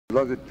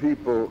Beloved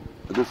people,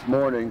 this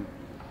morning,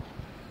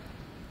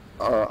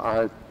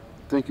 I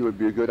think it would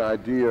be a good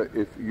idea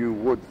if you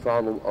would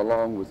follow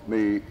along with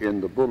me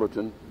in the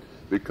bulletin,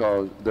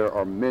 because there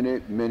are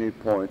many, many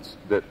points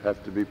that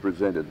have to be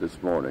presented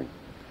this morning.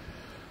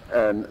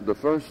 And the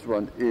first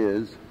one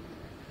is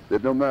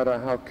that no matter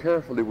how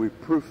carefully we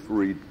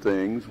proofread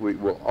things, we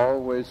will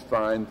always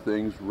find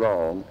things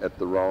wrong at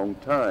the wrong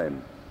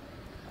time.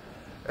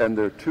 And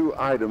there are two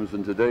items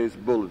in today's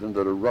bulletin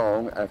that are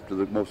wrong after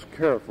the most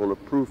careful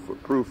of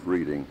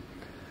proofreading.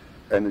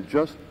 And it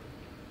just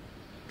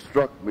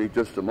struck me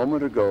just a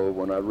moment ago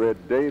when I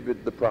read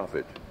David the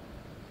prophet.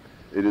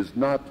 It is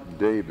not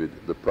David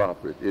the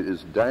prophet, it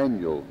is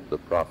Daniel the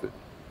prophet.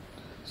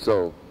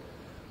 So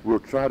we'll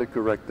try to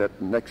correct that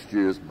in next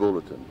year's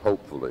bulletin,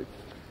 hopefully.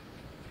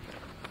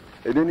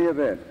 In any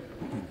event,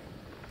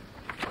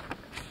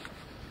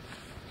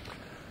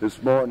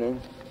 this morning,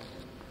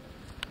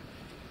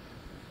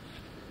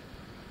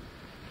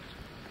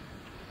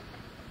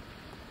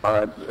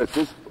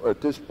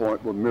 at this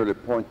point, we'll merely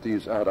point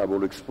these out. I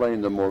will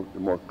explain them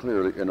more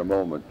clearly in a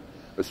moment,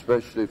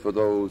 especially for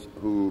those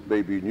who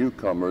may be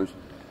newcomers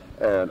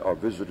and are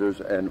visitors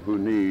and who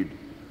need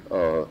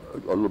a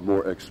little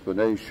more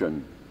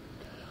explanation.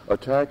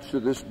 Attached to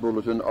this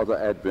bulletin are the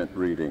Advent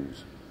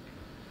readings,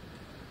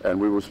 and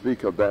we will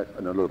speak of that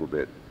in a little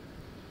bit.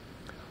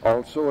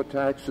 Also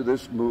attached to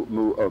this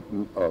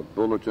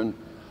bulletin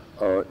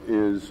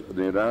is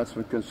the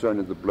announcement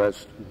concerning the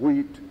blessed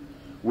wheat,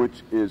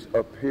 which is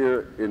up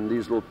here in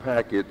these little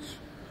packets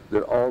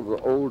that all the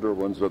older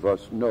ones of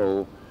us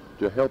know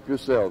to help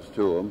yourselves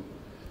to them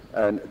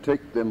and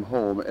take them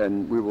home,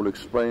 and we will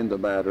explain the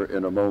matter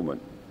in a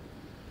moment.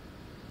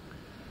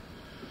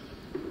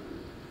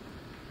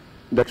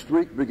 Next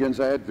week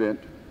begins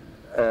Advent,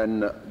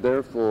 and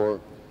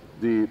therefore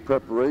the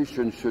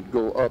preparation should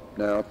go up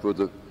now for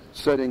the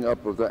setting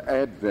up of the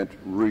Advent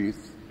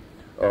wreath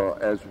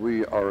as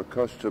we are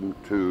accustomed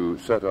to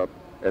set up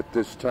at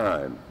this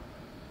time.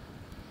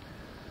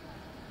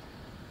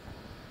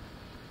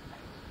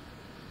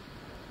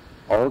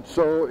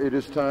 Also, it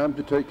is time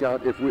to take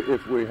out, if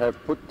we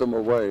have put them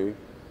away,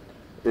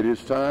 it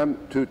is time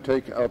to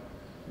take out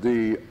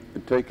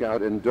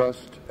and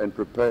dust and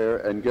prepare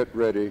and get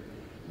ready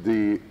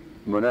the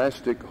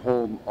monastic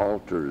home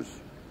altars.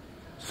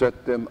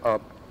 Set them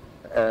up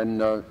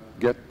and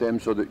get them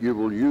so that you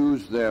will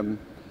use them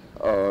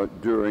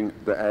during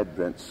the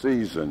Advent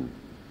season.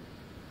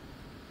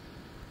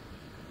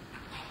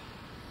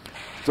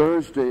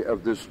 Thursday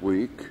of this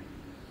week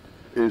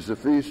is the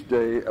feast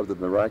day of the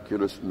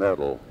miraculous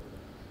medal,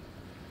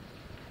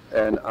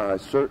 and I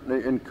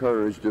certainly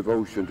encourage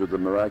devotion to the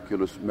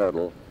miraculous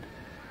medal.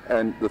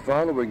 And the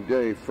following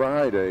day,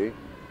 Friday,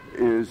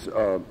 is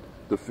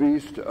the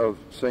feast of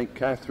St.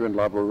 Catherine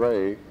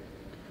Labouré,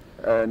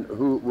 and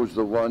who was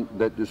the one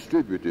that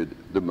distributed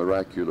the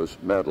miraculous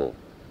medal.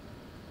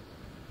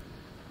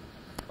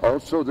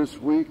 Also this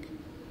week,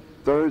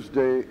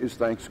 Thursday, is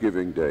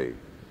Thanksgiving Day.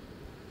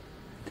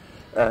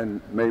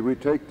 And may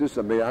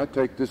I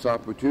take this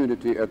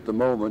opportunity at the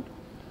moment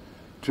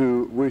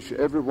to wish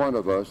every one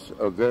of us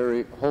a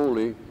very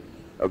holy,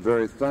 a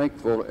very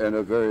thankful, and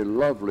a very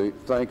lovely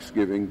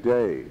Thanksgiving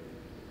Day.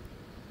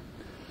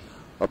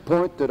 A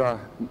point that I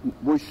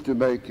wish to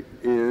make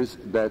is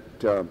that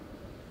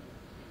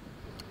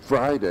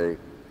Friday,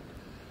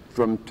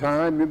 from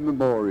time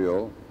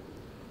immemorial,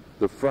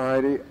 the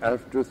Friday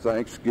after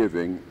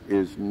Thanksgiving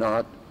is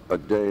not a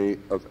day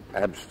of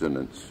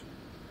abstinence.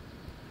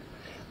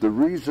 The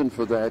reason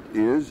for that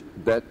is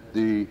that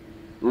the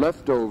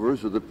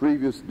leftovers of the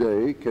previous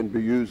day can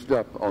be used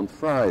up on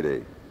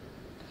Friday.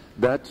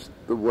 That's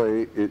the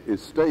way it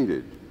is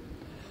stated.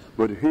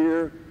 But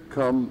here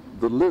come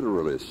the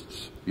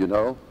literalists, you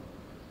know.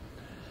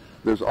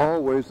 There's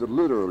always the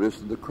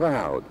literalists in the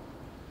crowd.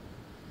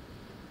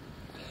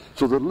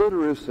 So the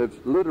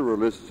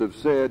literalists have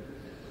said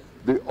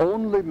the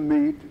only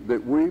meat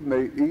that we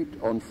may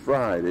eat on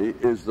Friday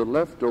is the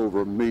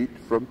leftover meat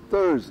from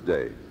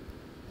Thursday.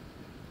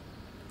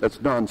 That's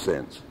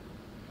nonsense.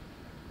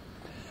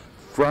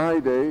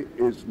 Friday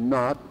is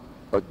not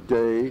a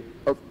day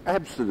of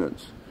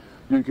abstinence.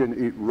 You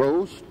can eat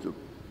roast,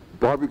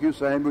 barbecue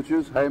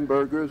sandwiches,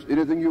 hamburgers,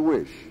 anything you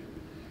wish.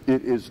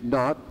 It is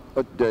not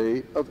a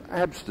day of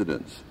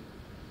abstinence.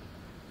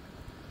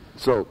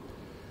 So,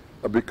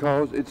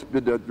 because it's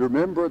been,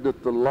 remember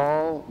that the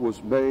law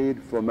was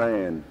made for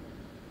man,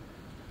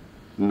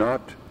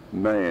 not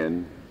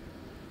man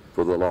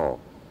for the law.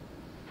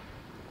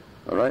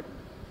 All right?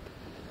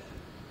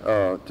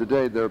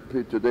 Today there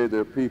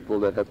are people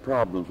that have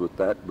problems with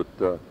that,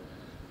 but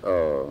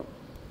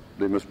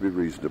they must be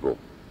reasonable.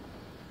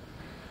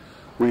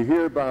 We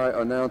hereby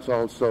announce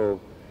also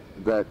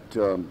that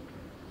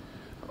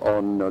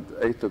on the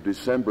 8th of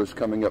December is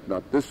coming up,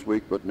 not this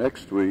week, but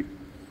next week,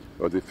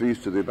 the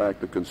Feast of the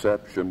Immaculate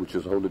Conception, which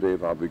is a holy day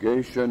of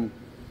obligation,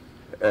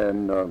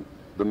 and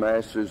the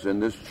Masses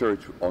in this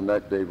church on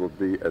that day will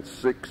be at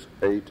 6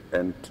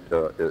 and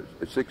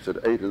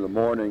 8 in the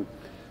morning,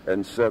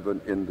 and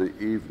 7 in the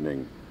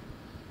evening.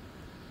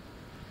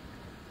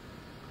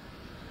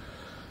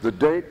 The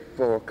date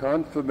for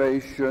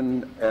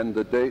confirmation and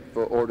the date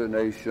for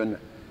ordination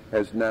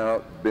has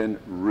now been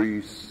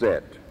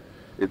reset.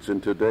 It's in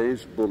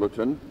today's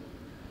bulletin,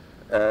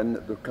 and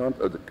the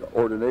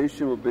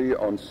ordination will be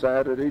on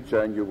Saturday,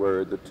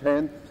 January the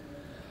 10th,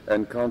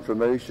 and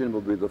confirmation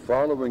will be the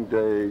following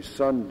day,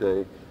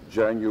 Sunday,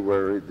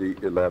 January the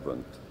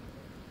 11th.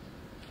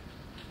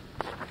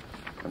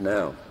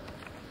 Now,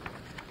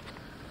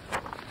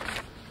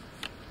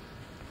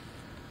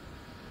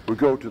 we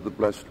go to the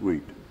blessed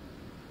wheat.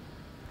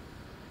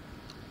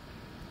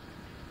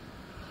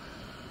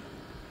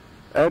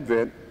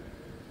 Advent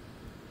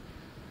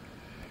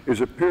is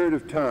a period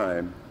of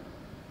time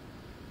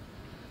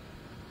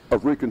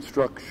of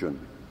reconstruction.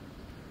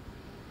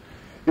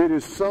 It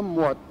is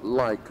somewhat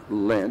like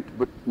Lent,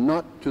 but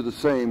not to the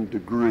same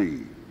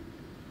degree.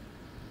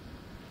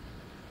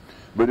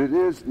 But it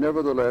is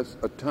nevertheless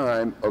a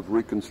time of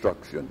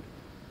reconstruction.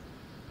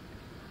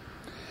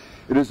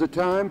 It is a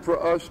time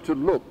for us to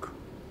look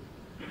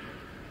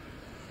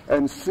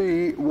and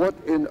see what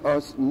in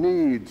us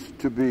needs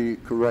to be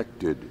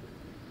corrected.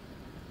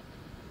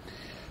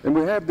 And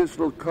we have this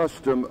little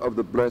custom of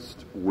the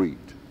blessed wheat.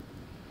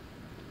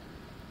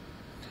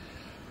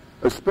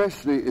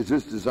 Especially is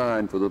this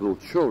designed for the little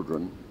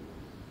children,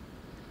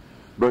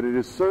 but it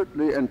is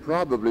certainly and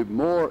probably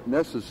more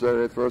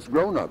necessary for us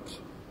grown-ups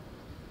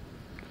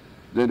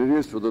than it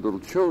is for the little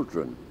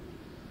children.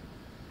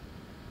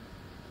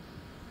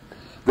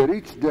 That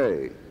each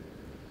day,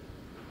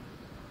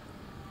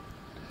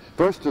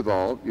 first of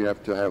all, you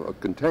have to have a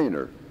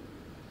container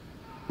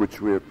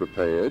which we have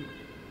prepared.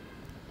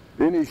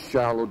 Any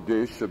shallow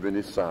dish of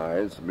any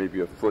size, maybe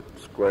a foot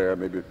square,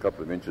 maybe a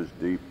couple of inches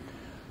deep,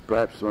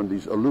 perhaps one of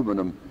these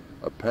aluminum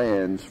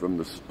pans from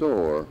the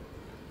store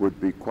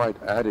would be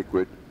quite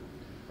adequate,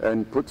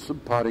 and put some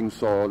potting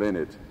soil in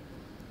it.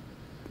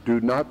 Do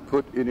not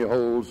put any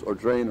holes or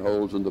drain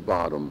holes in the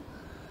bottom,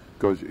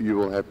 because you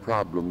will have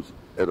problems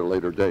at a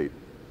later date.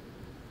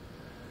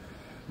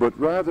 But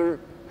rather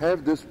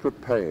have this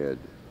prepared.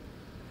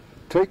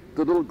 Take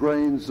the little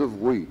grains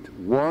of wheat,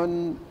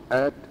 one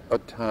at a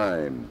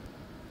time.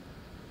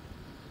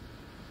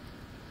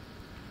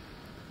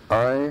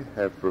 I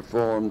have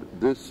performed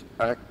this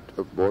act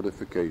of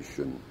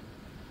mortification,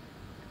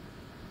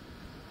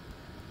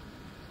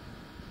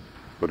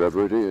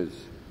 whatever it is.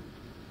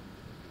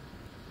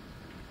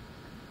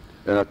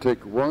 And I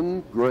take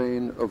one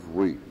grain of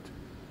wheat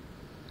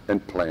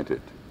and plant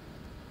it.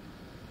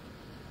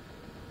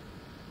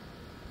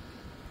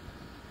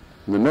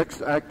 And the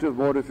next act of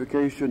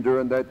mortification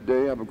during that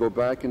day, I will go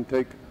back and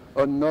take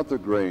another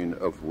grain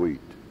of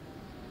wheat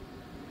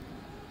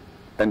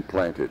and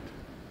plant it.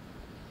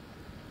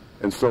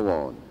 And so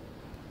on.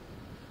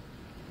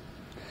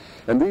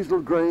 And these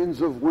little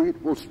grains of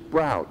wheat will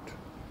sprout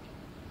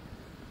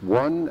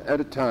one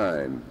at a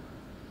time.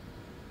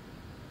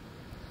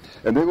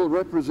 And they will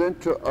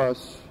represent to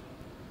us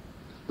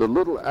the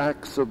little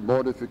acts of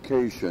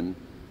mortification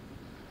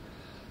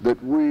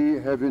that we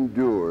have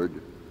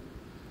endured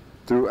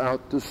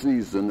throughout the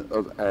season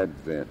of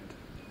Advent.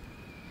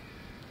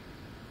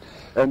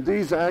 And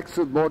these acts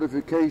of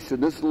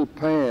mortification, this little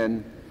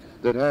pan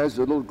that has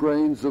the little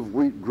grains of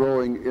wheat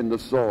growing in the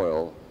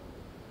soil,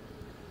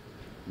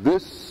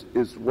 this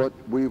is what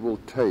we will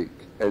take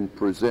and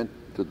present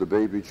to the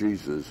baby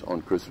Jesus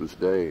on Christmas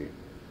Day.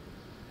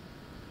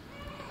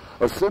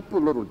 A simple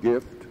little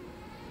gift.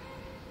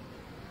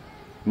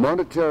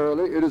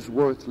 Monetarily, it is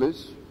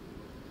worthless,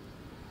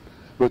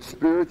 but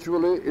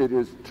spiritually, it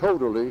is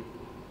totally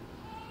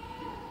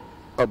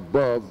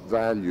above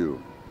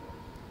value,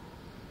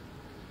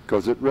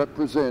 because it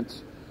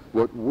represents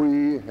what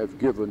we have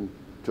given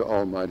to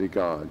Almighty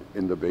God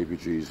in the baby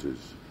Jesus.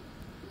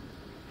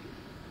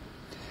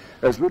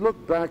 As we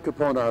look back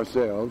upon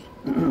ourselves,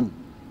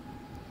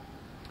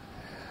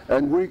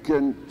 and we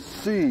can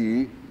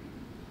see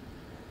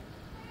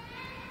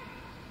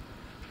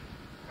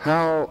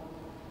how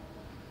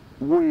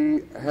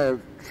we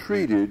have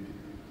treated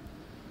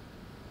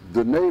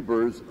the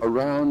neighbors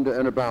around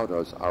and about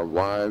us, our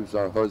wives,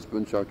 our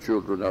husbands, our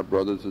children, our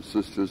brothers and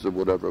sisters, or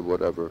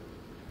whatever.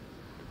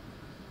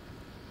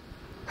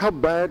 How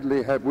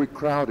badly have we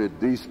crowded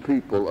these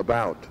people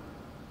about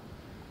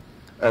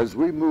as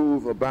we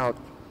move about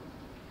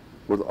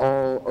with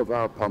all of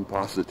our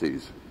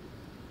pomposities?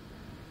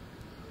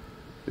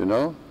 You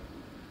know?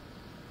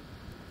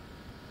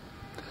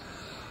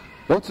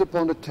 Once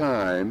upon a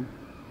time,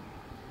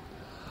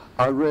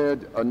 I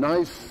read a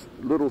nice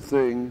little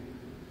thing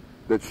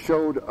that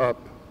showed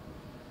up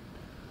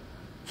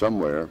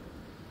somewhere,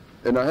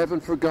 and I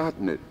haven't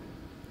forgotten it.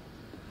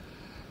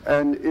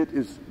 And it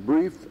is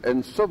brief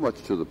and so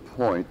much to the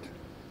point.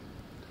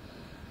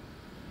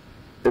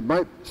 It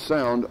might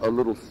sound a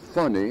little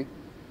funny,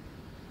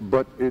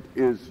 but it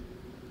is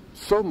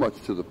so much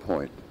to the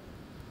point.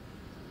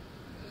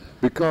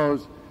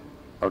 Because,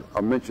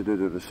 I'll mention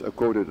it, I'll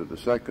quote it in a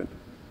second.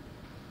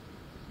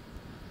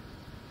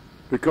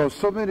 Because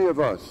so many of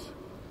us,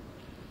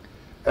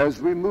 as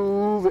we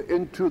move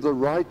into the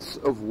rights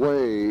of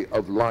way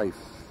of life,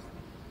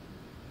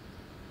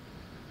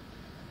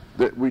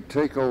 that we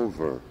take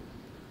over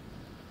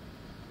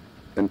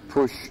and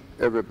push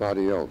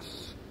everybody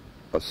else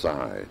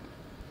aside.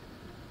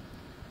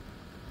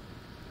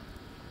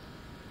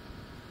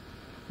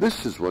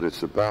 This is what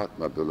it's about,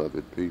 my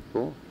beloved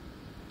people.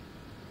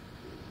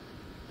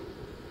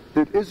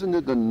 It isn't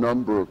in the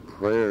number of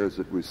prayers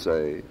that we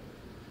say.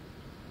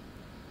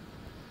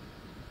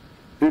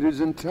 It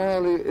is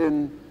entirely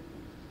in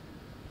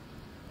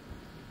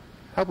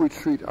how we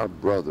treat our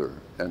brother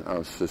and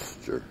our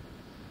sister.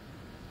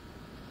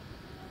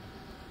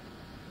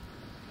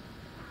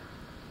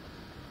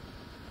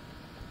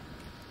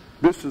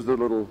 This is the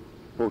little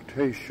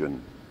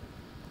quotation.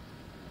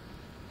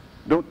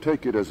 Don't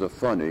take it as a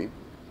funny,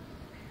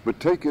 but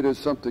take it as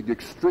something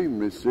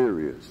extremely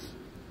serious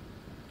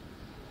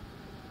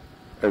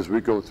as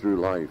we go through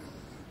life.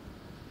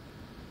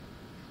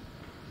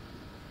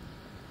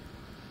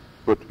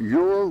 But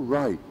your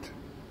right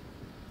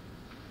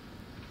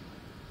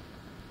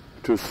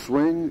to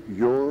swing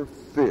your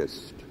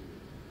fist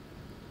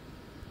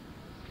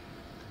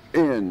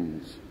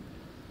ends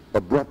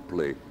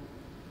abruptly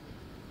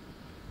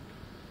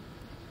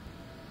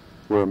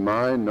where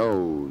my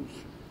nose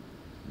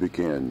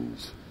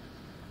begins.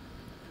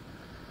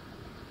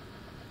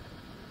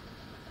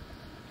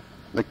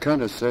 That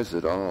kind of says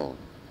it all.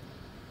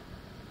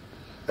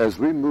 As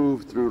we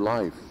move through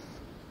life,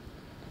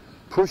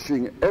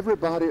 pushing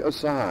everybody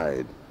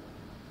aside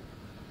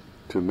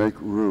to make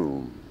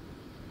room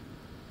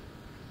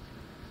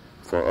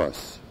for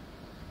us.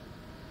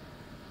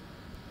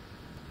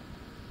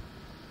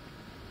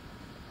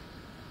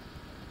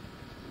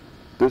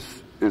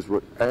 This is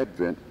what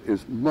Advent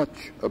is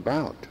much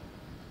about.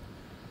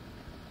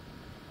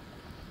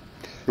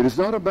 It is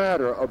not a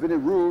matter of any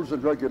rules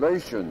and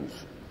regulations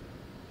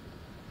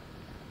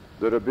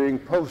that are being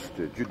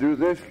posted. You do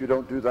this, you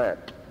don't do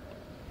that.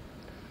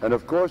 And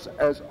of course,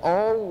 as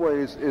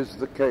always is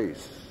the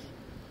case,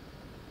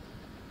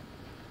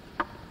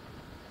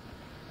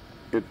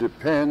 it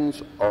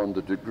depends on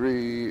the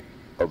degree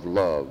of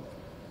love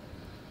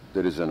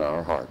that is in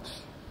our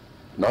hearts.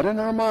 Not in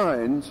our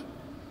minds,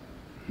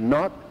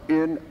 not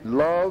in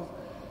love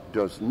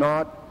does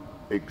not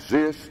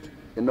exist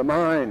in the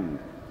mind.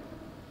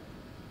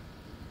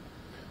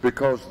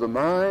 Because the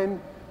mind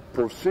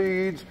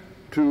proceeds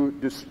to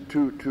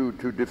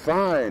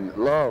define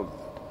love.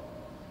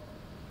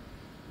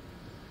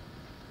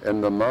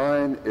 And the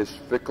mind is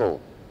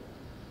fickle.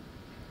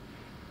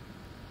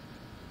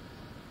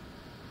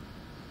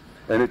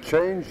 And it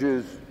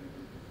changes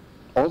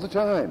all the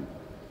time.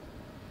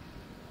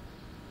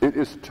 It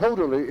is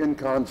totally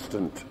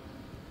inconstant.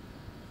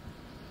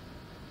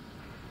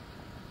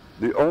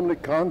 The only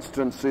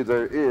constancy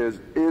there is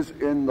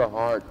in the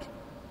heart.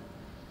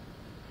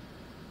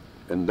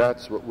 And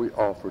that's what we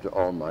offer to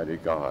Almighty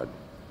God.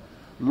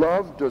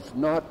 Love does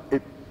not,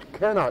 it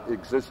cannot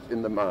exist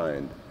in the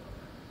mind.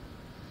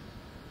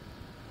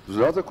 There's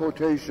another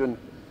quotation,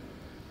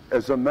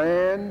 as a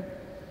man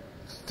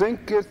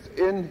thinketh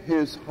in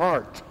his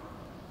heart,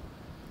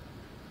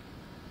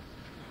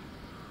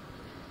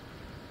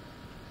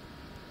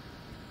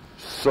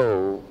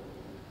 so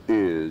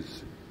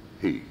is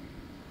he.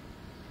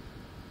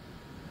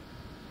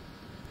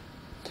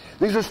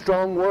 These are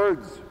strong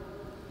words,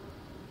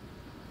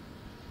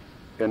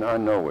 and I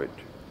know it.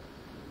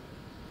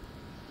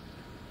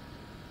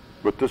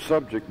 But the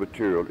subject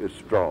material is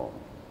strong.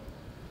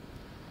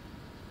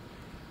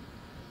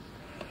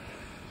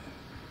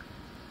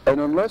 And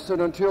unless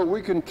and until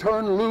we can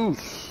turn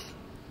loose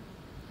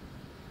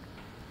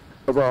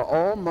of our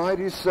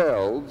almighty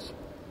selves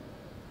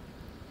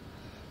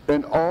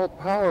and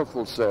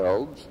all-powerful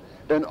selves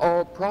and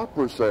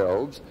all-proper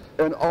selves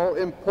and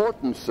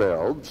all-important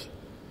selves,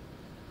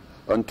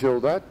 until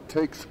that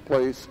takes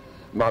place,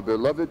 my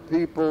beloved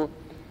people,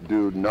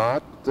 do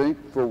not think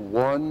for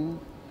one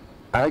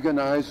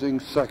agonizing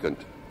second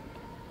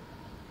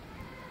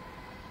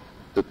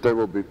that there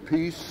will be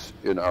peace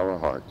in our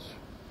hearts.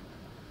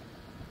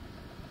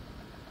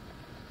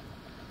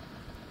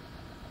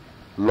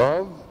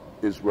 Love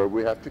is where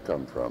we have to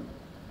come from.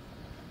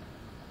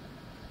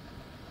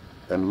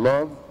 And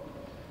love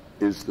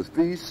is the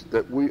feast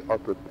that we are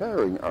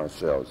preparing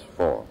ourselves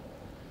for.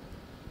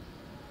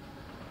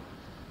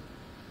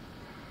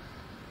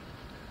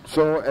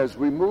 So as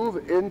we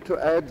move into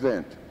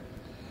Advent,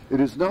 it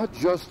is not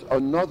just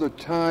another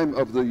time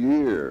of the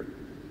year.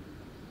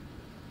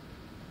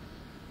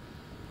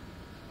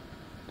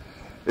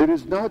 It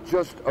is not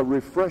just a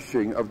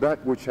refreshing of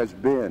that which has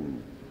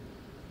been.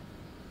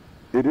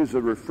 It is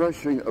a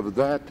refreshing of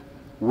that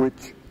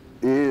which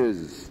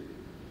is.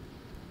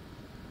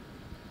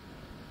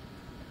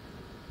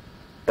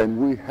 And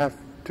we have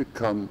to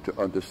come to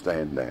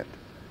understand that.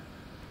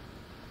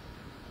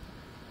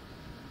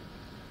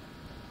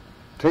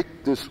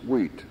 Take this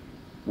wheat,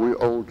 we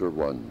older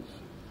ones,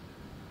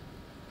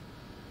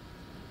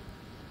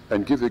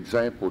 and give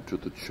example to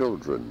the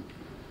children.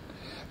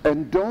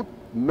 And don't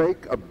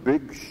make a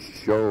big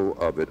show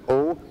of it.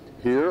 Oh,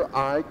 here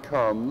I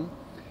come.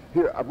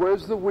 Here,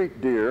 where's the wheat,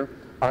 dear?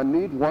 I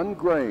need 1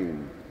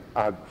 grain.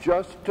 I've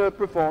just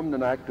performed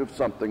an act of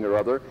something or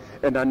other,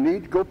 and I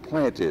need to go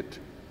plant it.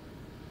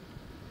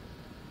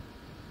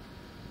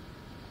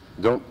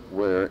 Don't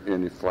wear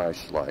any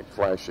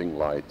flashing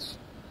lights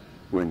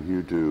when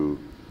you do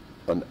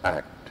an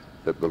act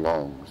that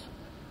belongs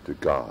to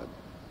God.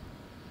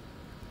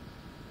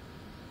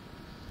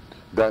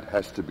 That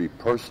has to be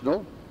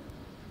personal.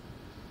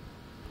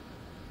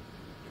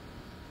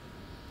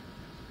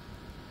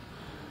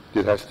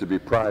 It has to be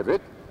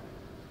private.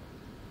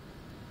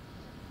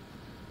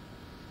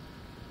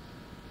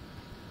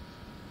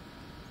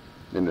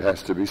 And it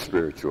has to be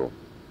spiritual.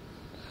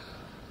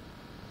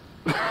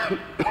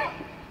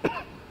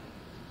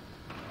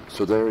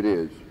 So there it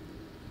is.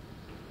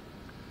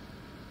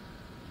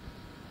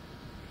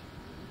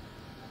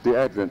 The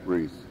Advent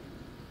wreath.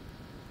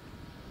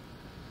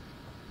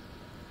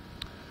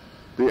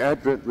 The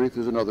Advent wreath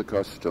is another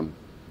custom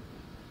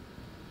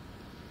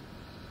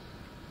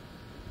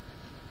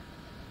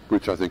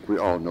which I think we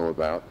all know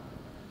about.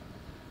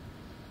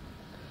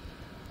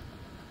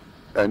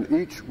 And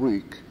each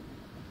week,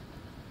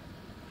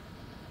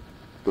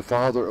 the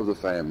father of the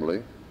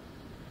family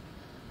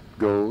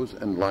goes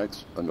and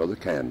lights another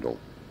candle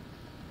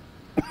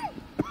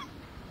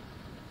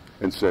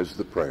and says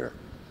the prayer.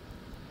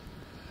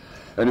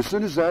 And as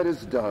soon as that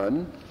is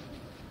done,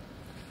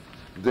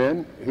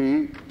 then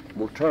he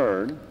will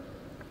turn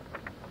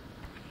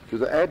to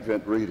the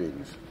Advent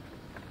readings.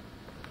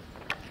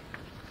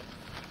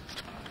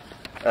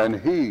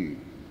 And he,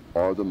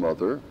 or the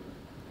mother,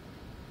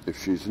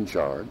 if she's in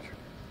charge,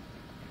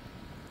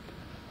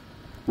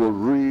 will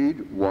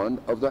read one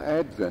of the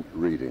Advent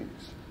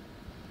readings.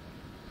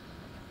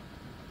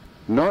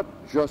 Not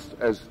just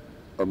as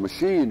a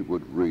machine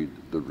would read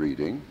the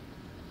reading,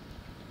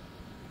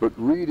 but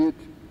read it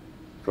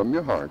from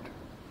your heart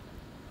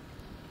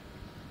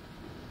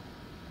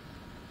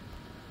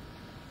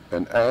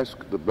and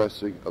ask the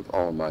blessing of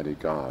Almighty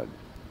God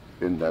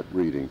in that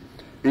reading.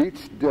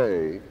 Each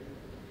day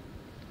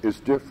is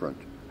different.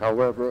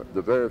 However,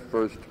 the very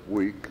first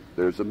week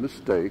there's a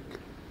mistake,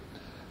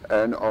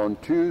 and on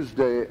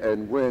Tuesday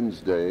and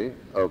Wednesday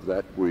of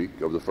that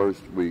week, of the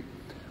first week,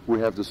 we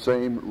have the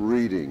same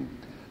reading.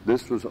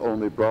 This was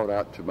only brought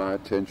out to my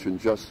attention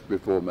just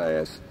before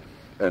Mass,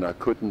 and I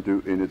couldn't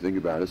do anything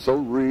about it. So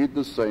read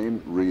the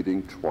same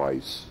reading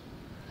twice.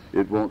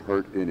 It won't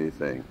hurt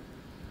anything.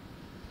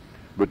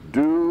 But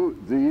do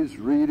these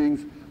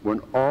readings when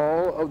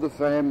all of the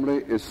family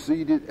is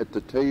seated at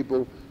the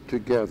table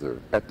together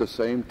at the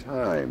same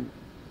time,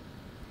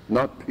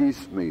 not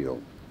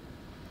piecemeal.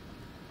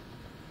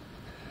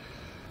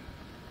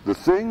 The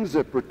things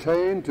that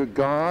pertain to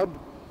God,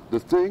 the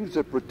things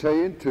that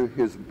pertain to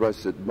his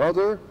blessed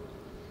mother,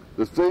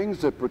 the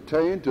things that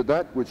pertain to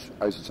that which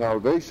is the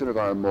salvation of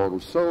our immortal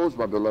souls,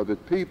 my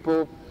beloved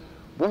people,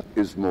 what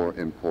is more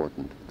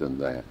important than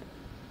that?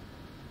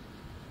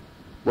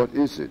 What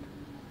is it?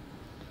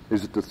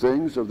 Is it the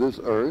things of this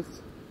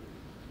earth?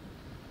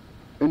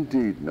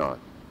 Indeed not.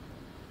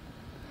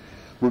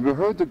 When we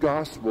heard the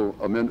gospel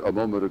a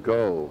moment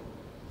ago,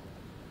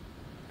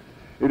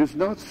 it is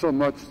not so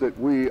much that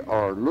we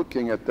are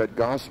looking at that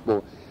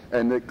gospel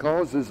and it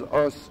causes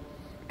us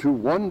to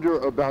wonder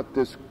about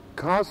this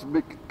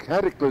cosmic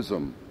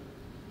cataclysm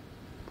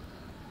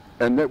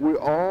and that we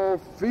all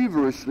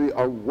feverishly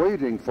are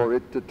waiting for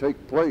it to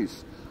take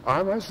place.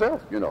 I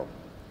myself,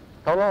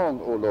 how long,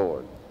 O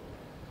Lord?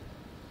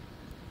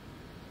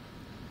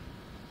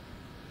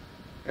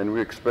 And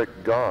we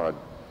expect God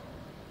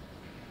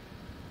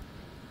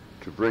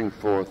to bring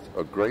forth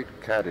a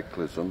great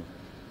cataclysm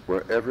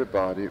where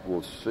everybody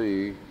will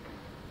see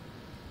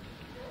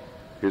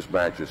his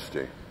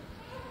majesty.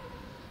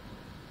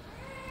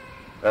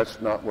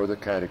 That's not where the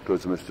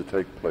cataclysm is to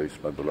take place,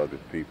 my beloved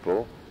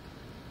people.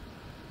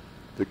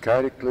 The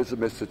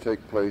cataclysm is to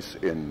take place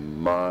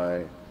in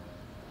my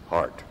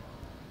heart.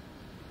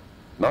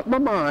 Not my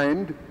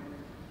mind,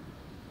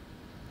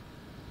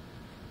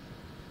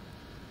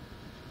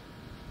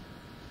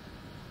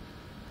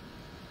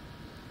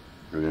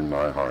 but in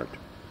my heart.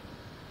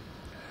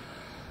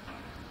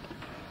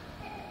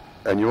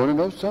 And you want to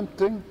know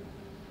something?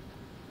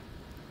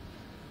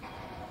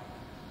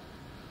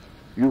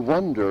 You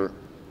wonder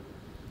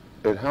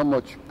at how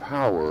much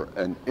power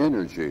and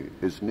energy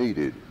is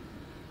needed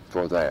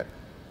for that.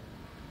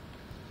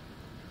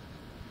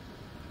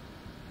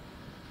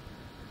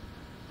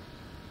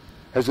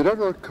 Has it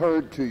ever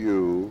occurred to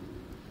you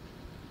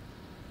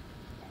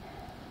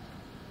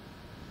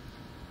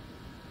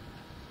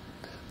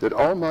that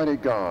Almighty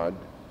God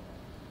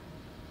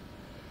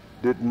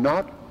did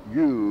not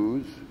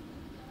use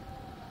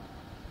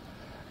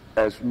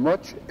as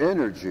much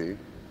energy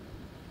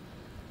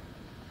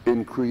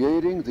in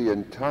creating the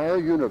entire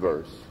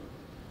universe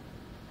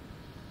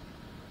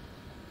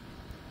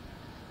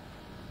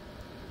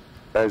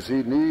as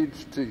he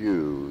needs to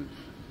use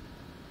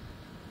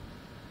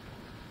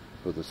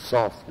for the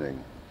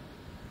softening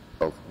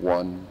of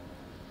one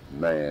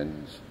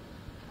man's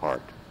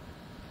heart?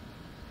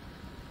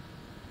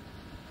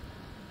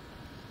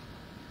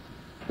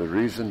 The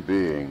reason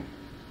being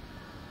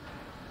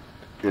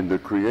in the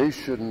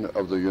creation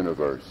of the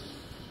universe,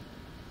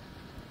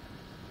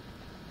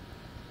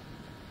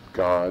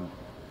 God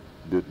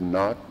did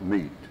not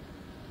meet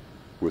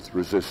with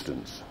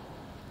resistance.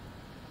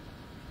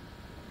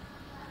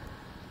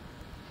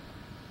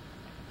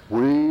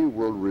 We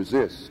will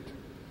resist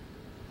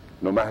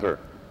no matter.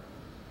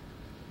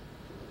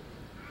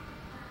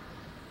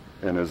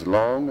 And as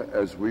long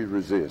as we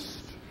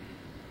resist,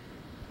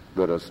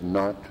 let us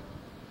not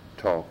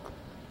talk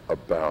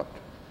about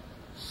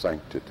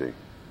sanctity.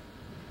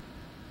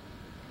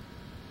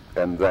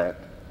 And that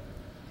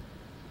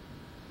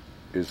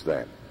is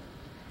that.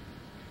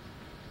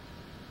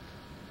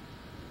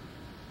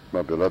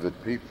 My beloved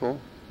people,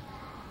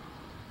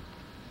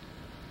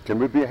 can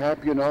we be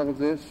happy in all of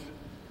this?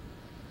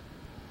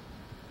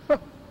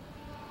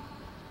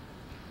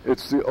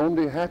 It's the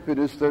only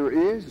happiness there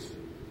is.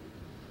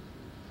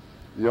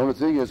 The only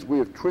thing is we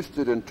have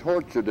twisted and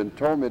tortured and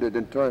tormented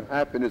and turned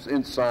happiness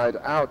inside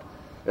out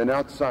and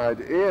outside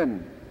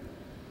in.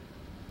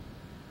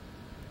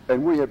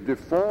 And we have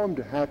deformed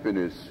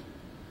happiness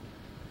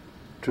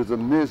to the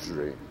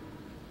misery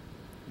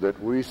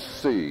that we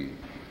see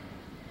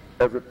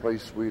every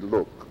place we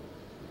look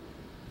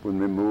when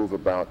we move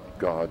about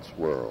God's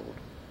world.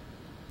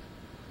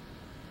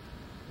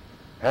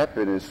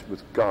 Happiness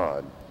with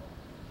God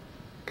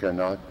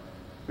cannot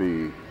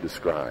be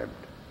described.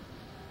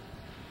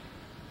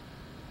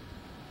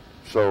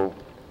 So,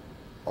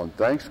 on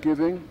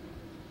Thanksgiving,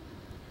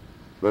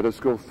 let us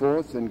go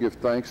forth and give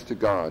thanks to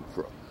God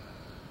for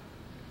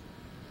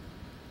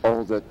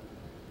all that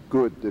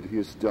good that He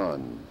has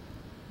done.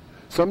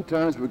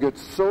 Sometimes we get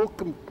so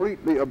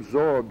completely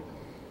absorbed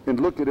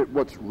in looking at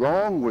what's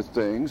wrong with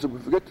things that we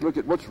forget to look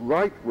at what's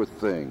right with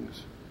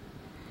things.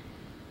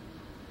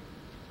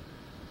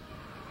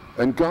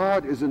 And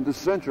God is in the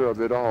center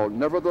of it all.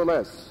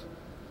 Nevertheless,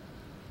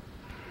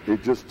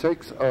 it just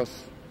takes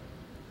us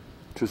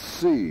to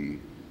see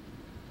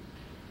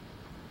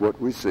what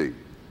we see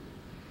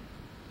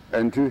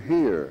and to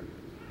hear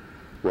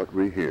what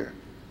we hear.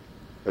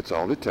 That's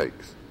all it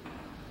takes.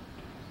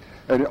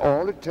 And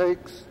all it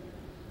takes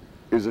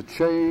is a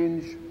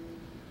change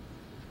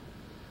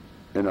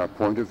in our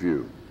point of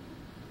view.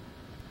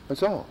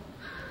 That's all.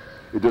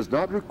 It does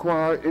not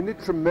require any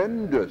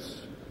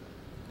tremendous,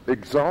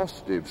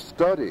 exhaustive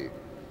study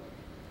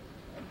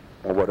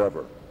or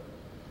whatever.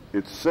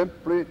 It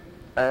simply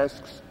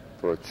asks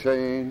for a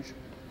change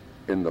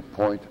in the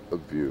point of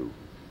view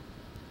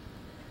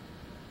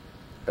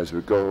as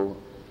we go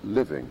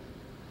living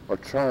or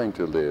trying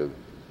to live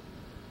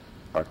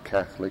our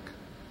Catholic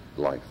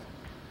life.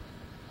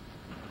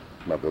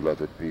 My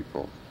beloved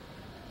people,